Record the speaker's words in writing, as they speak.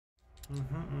Become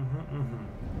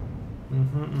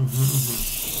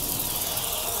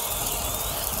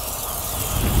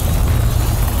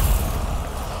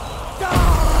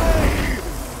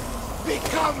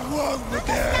one with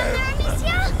them!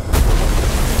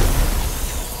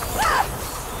 Rise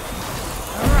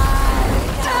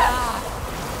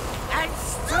and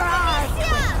strike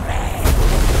with me!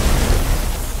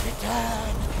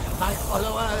 Return, my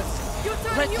followers!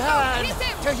 Return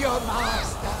to your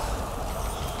master!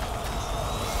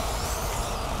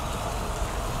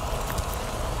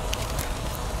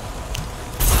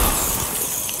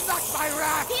 Not my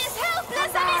wrath! He is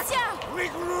helpless, Amicia!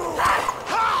 Regroup!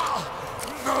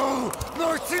 No!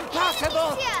 No, it's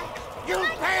impossible! You'll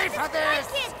pay for this!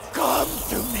 Come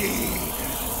to me!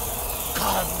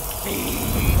 Come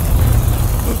feed!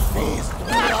 The feast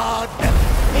blood,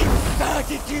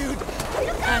 incertitude,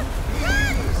 and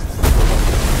peace!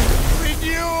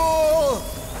 Renewal!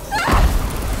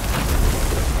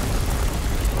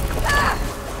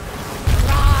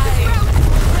 Rise!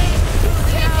 Bring to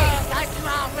the earth as you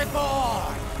are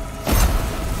reborn!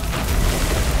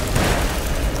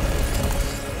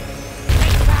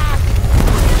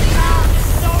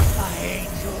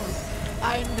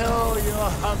 I know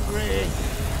you're hungry.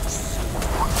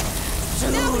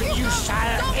 Soon you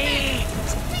shall eat.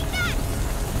 Take that!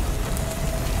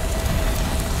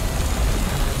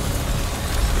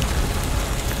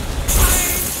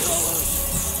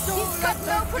 Don't let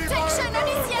No protection,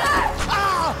 Amicia!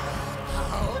 How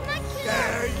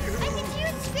dare you? I can hear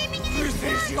it screaming in his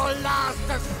This is your last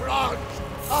affront.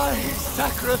 I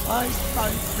sacrificed my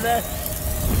flesh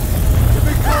to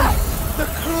become the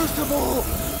crucible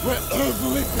where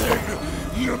everything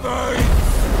unites.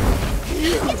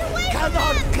 You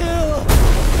cannot kill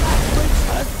that which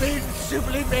has been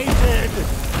sublimated.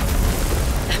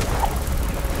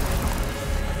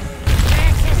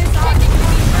 This is not your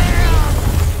will.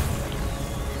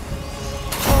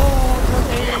 All of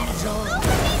the angels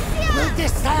will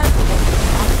descend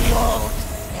on the old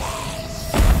flesh.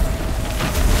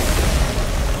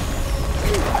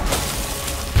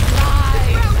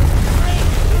 Rise, bring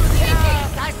to the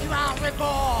earth as you are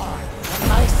reborn.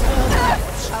 My servant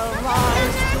shall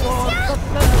rise toward the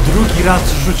first. Drugi raz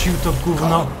rzucił to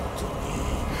gówno.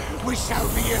 We shall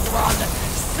be in one.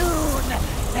 Soon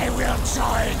they will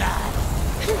join us.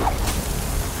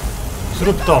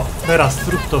 Zrób to, teraz,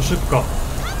 zrób to, szybko.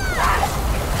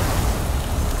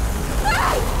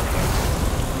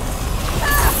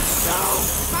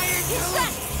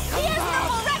 He has no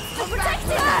more reps to protect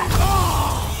him!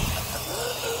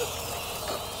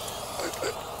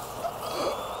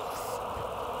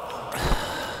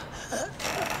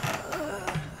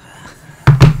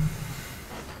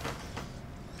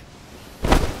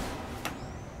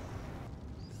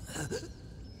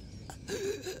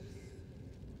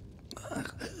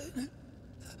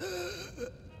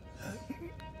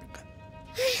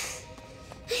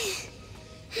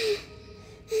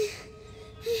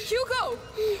 Hugo!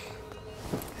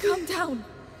 Calm down.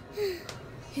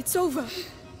 It's over.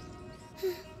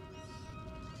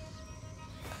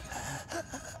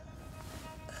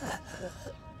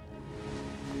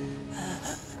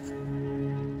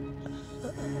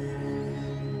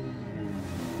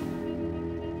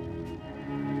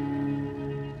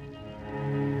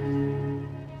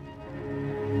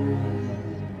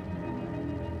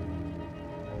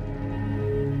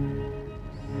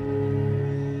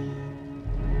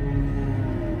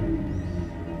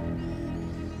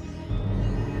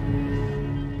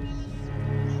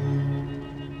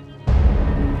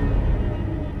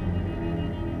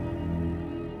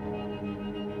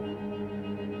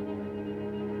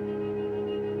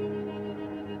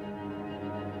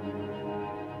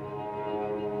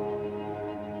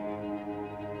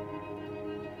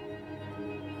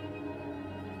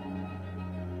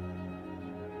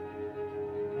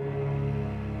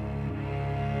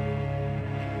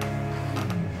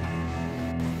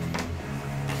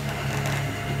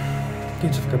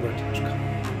 Końcówka była ciężka.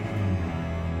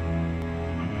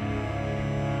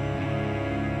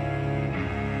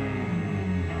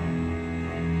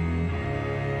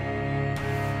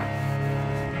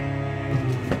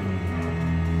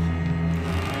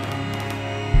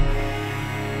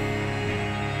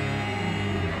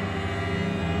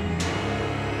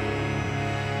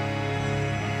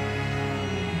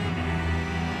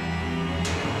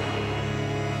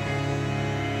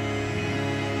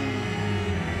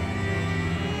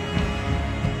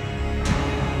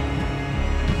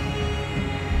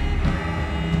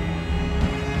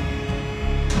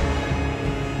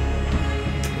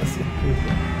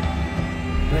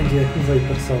 Będzie Yakuza i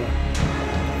Persona.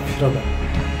 W środę.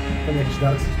 Tam jakiś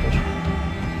Dark Souls też.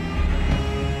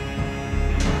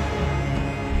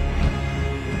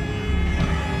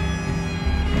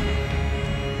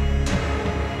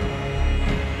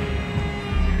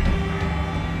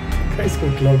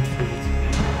 Cloud.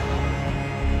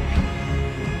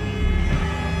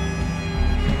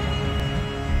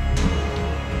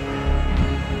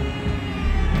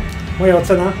 Moja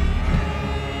ocena?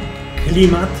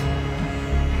 Klimat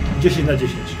 10 na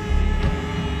 10.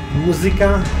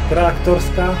 Muzyka, gra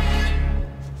aktorska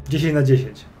 10 na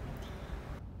 10.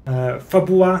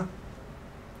 Fabuła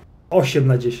 8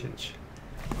 na 10.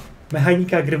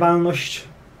 Mechanika, grywalność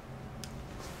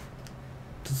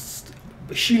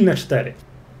silne 4.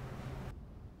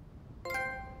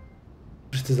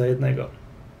 Wszyscy za jednego.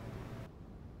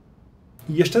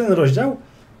 I jeszcze jeden rozdział?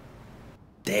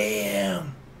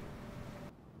 Damn!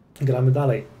 Gramy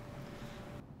dalej.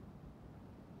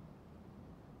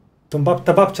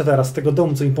 Ta babcia teraz z tego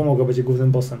domu, co im pomogła, będzie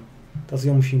głównym bossem. Teraz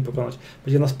ją musimy pokonać.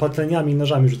 Będzie nas patelniami i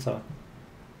nożami rzucała.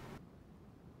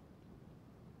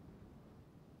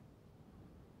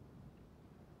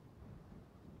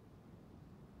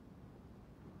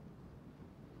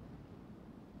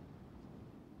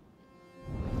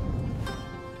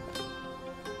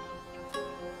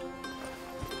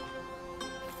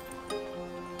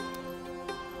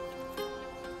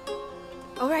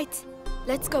 All right,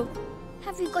 let's go.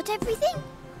 Have you got everything?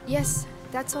 Yes,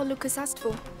 that's all Lucas asked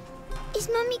for. Is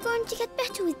Mummy going to get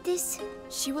better with this?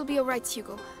 She will be all right,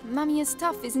 Hugo. Mummy is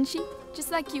tough, isn't she?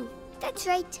 Just like you. That's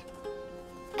right.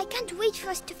 I can't wait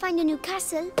for us to find a new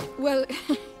castle. Well,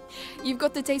 you've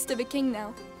got the taste of a king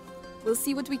now. We'll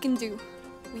see what we can do.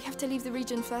 We have to leave the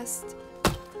region first.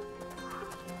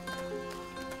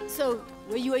 So,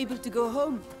 were you able to go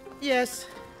home? Yes.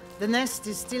 The nest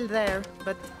is still there,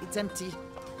 but it's empty.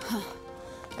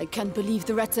 I can't believe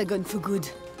the rats are gone for good.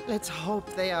 Let's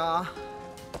hope they are.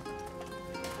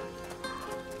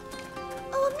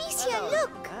 Oh, Amicia,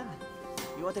 look!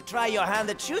 You want to try your hand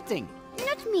at shooting?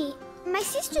 Not me. My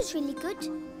sister's really good.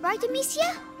 Right,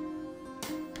 Amicia?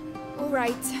 All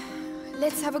right,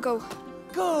 let's have a go.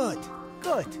 Good,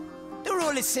 good. The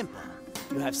rule is simple.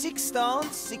 You have 6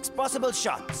 stones, 6 possible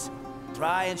shots.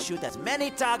 Try and shoot as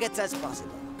many targets as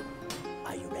possible.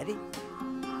 Are you ready?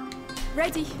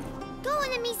 Ready. Go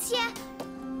on, Amicia!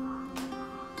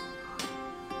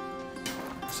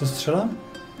 Co strzelam?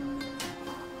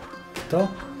 To?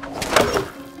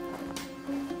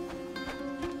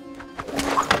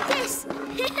 Yes!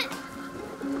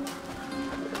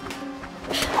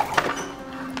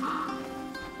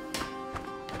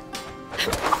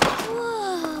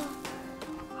 Whoa!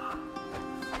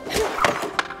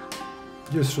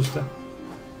 Gdzie jest 6?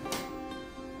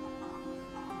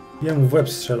 Jemu w łeb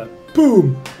strzelę.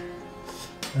 BOOM!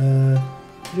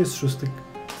 Gdzie jest 6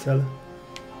 cel?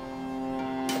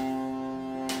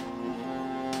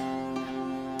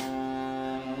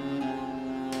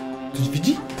 Ktoś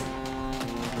widzi?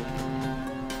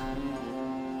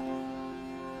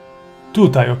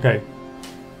 Tutaj, okej.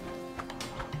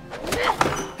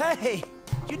 Hey,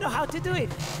 you know how to do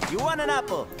it. You won an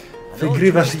apple.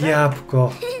 Wygrywasz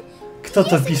jabłko. Kto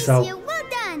to Yes, pisał? Amicia, well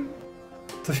done!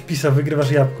 Ktoś pisał,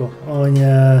 wygrywasz jabłko. O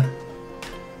nie.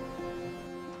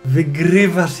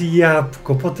 Wygrywasz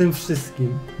jabłko po tym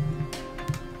wszystkim.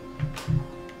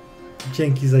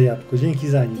 Dzięki za jabłko, dzięki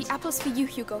za nic. The apple's for you,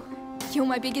 Hugo. You're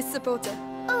my biggest supporter.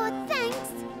 Oh, thanks.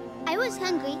 I was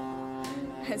hungry.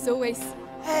 As always.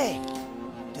 Hey,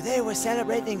 today we're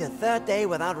celebrating the 3rd day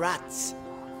without rats.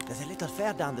 There's a little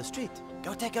fair down the street.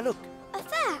 Go take a look. A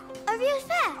fair? A real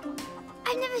fair?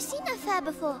 I've never seen a fair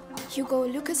before. Hugo,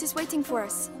 Lucas is waiting for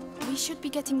us. We should be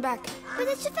getting back. But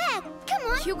it's a fair.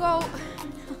 Come on. Hugo!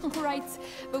 All right,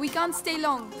 but we can't stay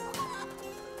long.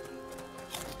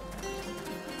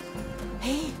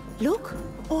 Hey, look!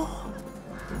 Oh,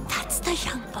 that's the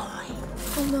young boy.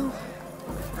 Oh no.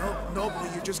 No,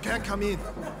 you just can't come in.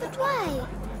 But why?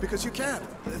 Because you can't.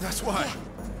 That's why.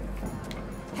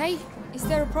 Hey, is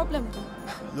there a problem?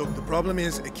 Look, the problem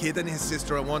is a kid and his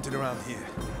sister are wanted around here.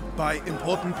 By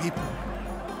important people.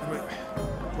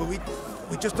 Well,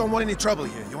 we just don't want any trouble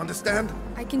here, you understand?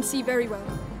 I can see very well.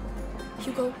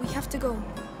 Hugo, we have to go.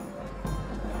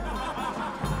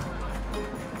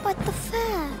 But the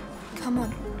fair. Come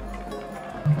on.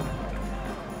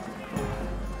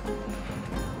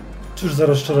 Cóż za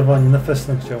rozczarowanie, na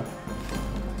festę chciał.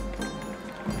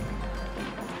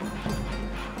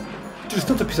 Czyż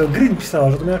kto to pisał? Green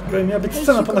pisała, że to miała być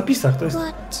scena po napisach, to jest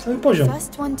cały poziom.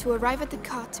 First one to arrive at the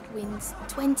cart wins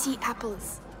 20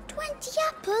 apples. 20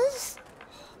 apples?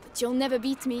 But you'll never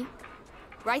beat me.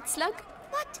 Right, Slug?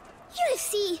 What? You'll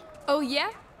see. Oh yeah?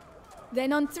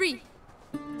 Then on 3.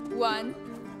 1,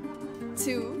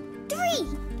 2... 3.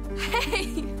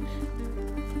 Hey!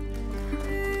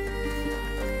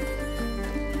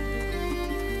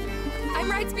 I'm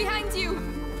right behind you!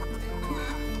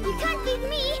 You can't beat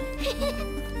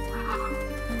me!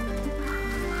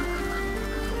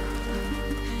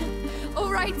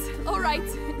 All right.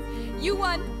 You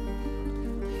won.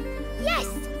 Yes!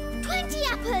 20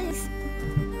 apples!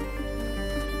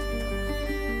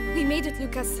 We made it,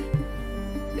 Lucas.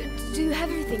 Do you have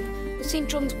everything? The St.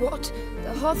 John's wort,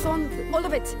 the hawthorn, all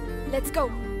of it. Let's go.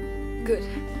 Good.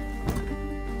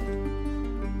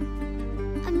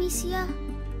 Amicia,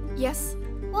 Yes?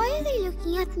 why are they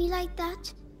looking at me like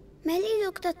that? Melly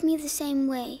looked at me the same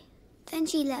way. Then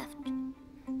she left.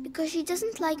 Because she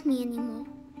doesn't like me anymore.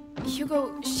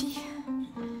 Hugo,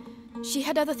 she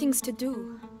had other things to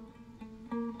do.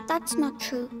 That's not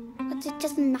true, but it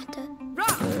doesn't matter.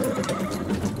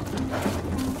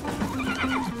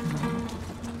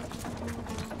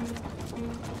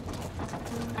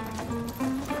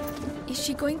 Is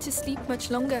she going to sleep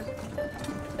much longer?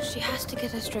 She has to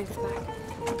get her strength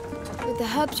back. With the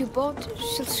herbs you bought,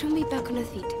 she'll soon be back on her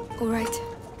feet. All right.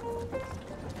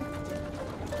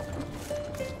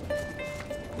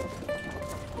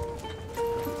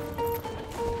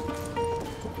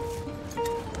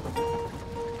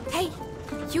 Hey,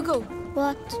 Hugo,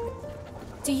 What?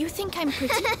 do you think I'm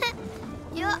pretty?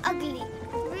 You're ugly.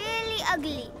 Really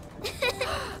ugly.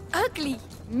 Ugly?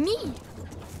 Me?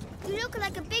 You look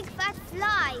like a big fat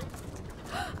fly.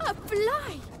 A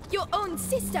fly? Your own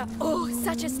sister? Oh,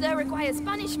 such a slur requires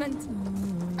punishment.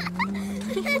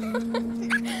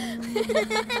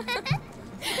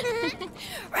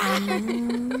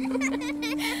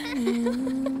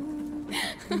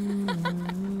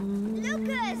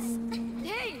 Lucas!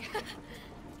 Hey!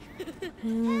 The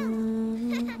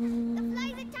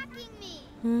fly's attacking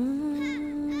me.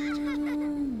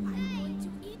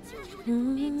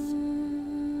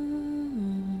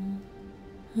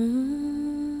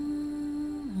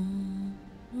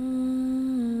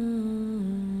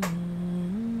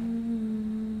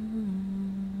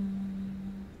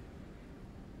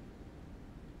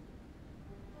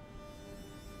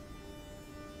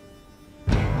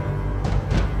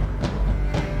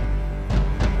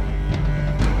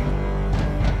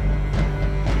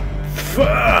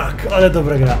 Fuck, ale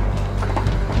dobra gra.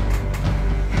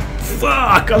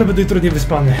 Fuck, ale będę jutro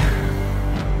niewyspany.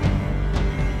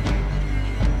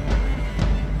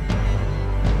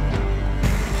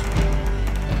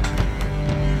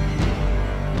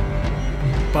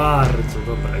 Bardzo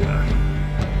dobra gra.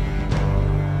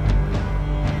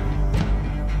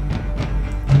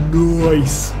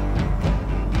 Nice.